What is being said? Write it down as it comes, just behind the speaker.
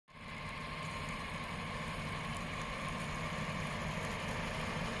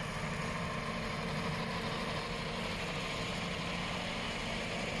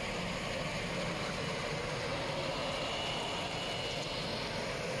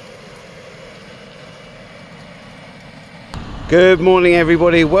Good morning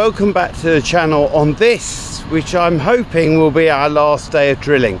everybody, welcome back to the channel on this, which I'm hoping will be our last day of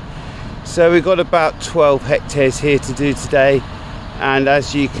drilling. So we've got about 12 hectares here to do today, and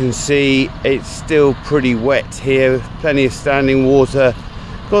as you can see it's still pretty wet here, plenty of standing water.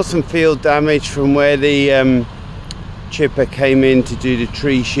 Got some field damage from where the chipper came in to do the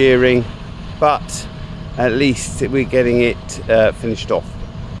tree shearing, but at least we're getting it finished off.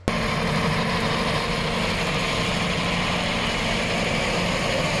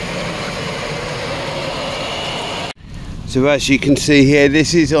 So as you can see here,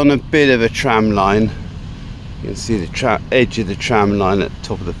 this is on a bit of a tram line. You can see the edge of the tram line at the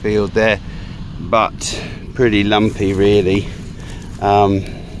top of the field there, but pretty lumpy really.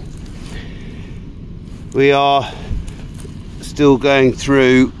 We are still going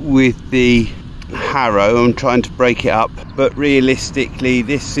through with the harrow and trying to break it up, but realistically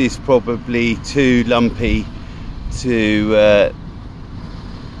this is probably too lumpy to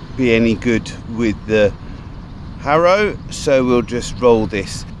be any good with the harrow, so we'll just roll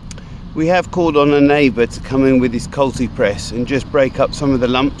this. We have called on a neighbour to come in with his culti press and just break up some of the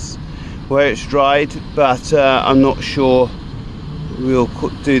lumps where it's dried, but I'm not sure we'll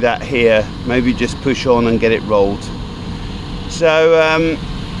do that here. Maybe just push on and get it rolled. So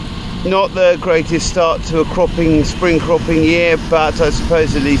not the greatest start to a spring cropping year, but I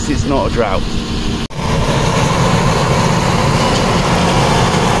suppose at least it's not a drought.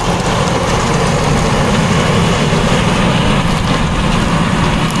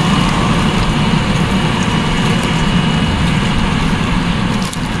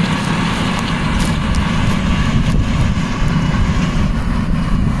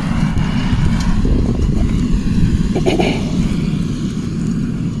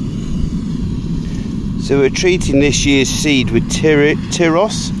 So we're treating this year's seed with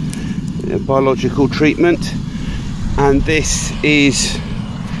Tyros, a biological treatment, and this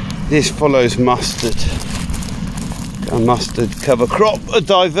follows mustard, a mustard cover crop, a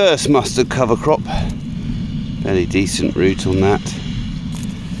diverse mustard cover crop. Fairly decent root on that.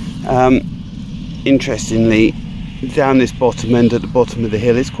 Interestingly, down this bottom end at the bottom of the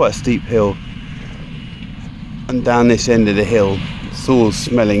hill, it's quite a steep hill, and down this end of the hill it's all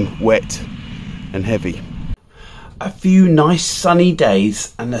smelling wet and heavy. A few nice sunny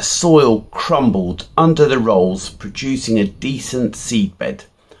days and the soil crumbled under the rolls, producing a decent seed bed.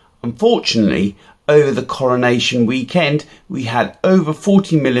 Unfortunately, over the coronation weekend we had over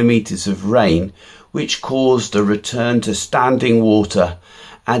 40 millimeters of rain, which caused a return to standing water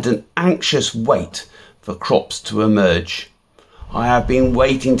and an anxious wait for crops to emerge. I have been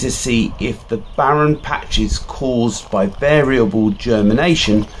waiting to see if the barren patches caused by variable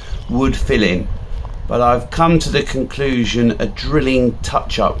germination would fill in, but I've come to the conclusion a drilling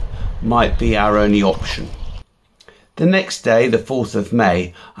touch-up might be our only option. The next day, the 4th of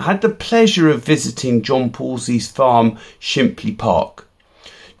May, I had the pleasure of visiting John Pawsey's farm, Shimply Park.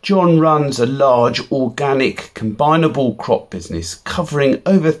 John runs a large organic combinable crop business covering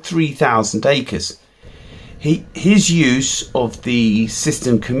over 3,000 acres. His use of the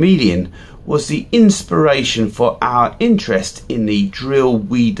system Chameleon was the inspiration for our interest in the drill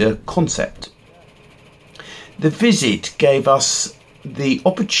weeder concept. The visit gave us the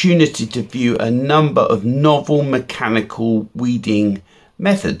opportunity to view a number of novel mechanical weeding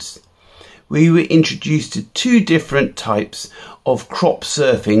methods. We were introduced to 2 different types of crop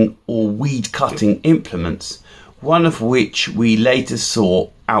surfing or weed cutting implements, one of which we later saw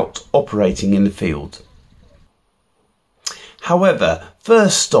out operating in the field. However,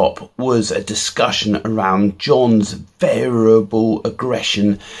 first stop was a discussion around John's variable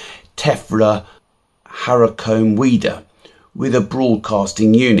aggression Tefra Harrowcomb weeder with a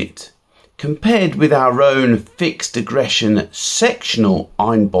broadcasting unit. Compared with our own fixed aggression sectional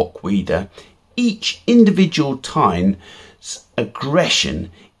Einbock weeder, each individual tine's aggression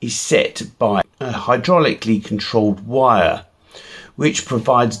is set by a hydraulically controlled wire, which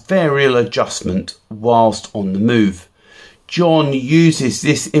provides variable adjustment whilst on the move. John uses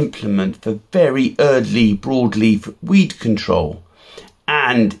this implement for very early broadleaf weed control,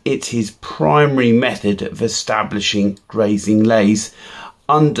 and it's his primary method of establishing grazing lays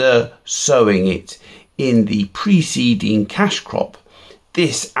under sowing it in the preceding cash crop.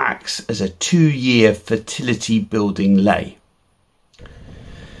 This acts as a 2-year fertility building lay.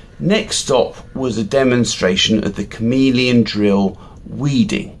 Next stop was a demonstration of the Chameleon drill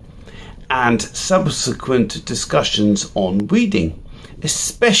weeding and subsequent discussions on weeding,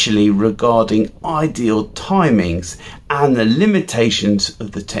 especially regarding ideal timings and the limitations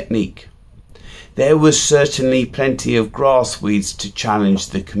of the technique. There was certainly plenty of grass weeds to challenge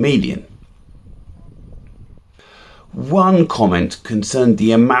the Chameleon. One comment concerned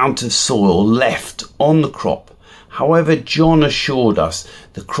the amount of soil left on the crop. However, John assured us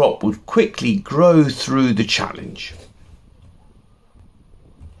the crop would quickly grow through the challenge.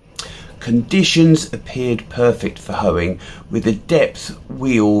 Conditions appeared perfect for hoeing, with the depth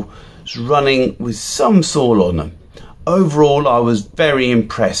wheels running with some soil on them. Overall, I was very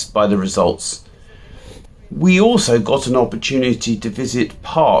impressed by the results. We also got an opportunity to visit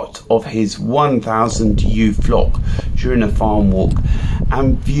part of his 1,000 ewe flock during a farm walk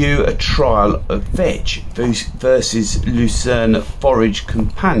and view a trial of vetch versus lucerne forage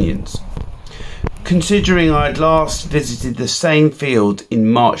companions. Considering I'd last visited the same field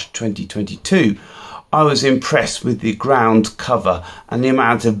in March 2022, I was impressed with the ground cover and the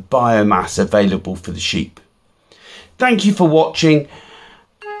amount of biomass available for the sheep. Thank you for watching.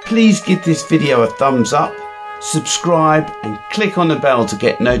 Please give this video a thumbs up, subscribe and click on the bell to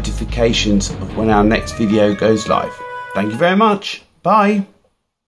get notifications of when our next video goes live. Thank you very much. Bye.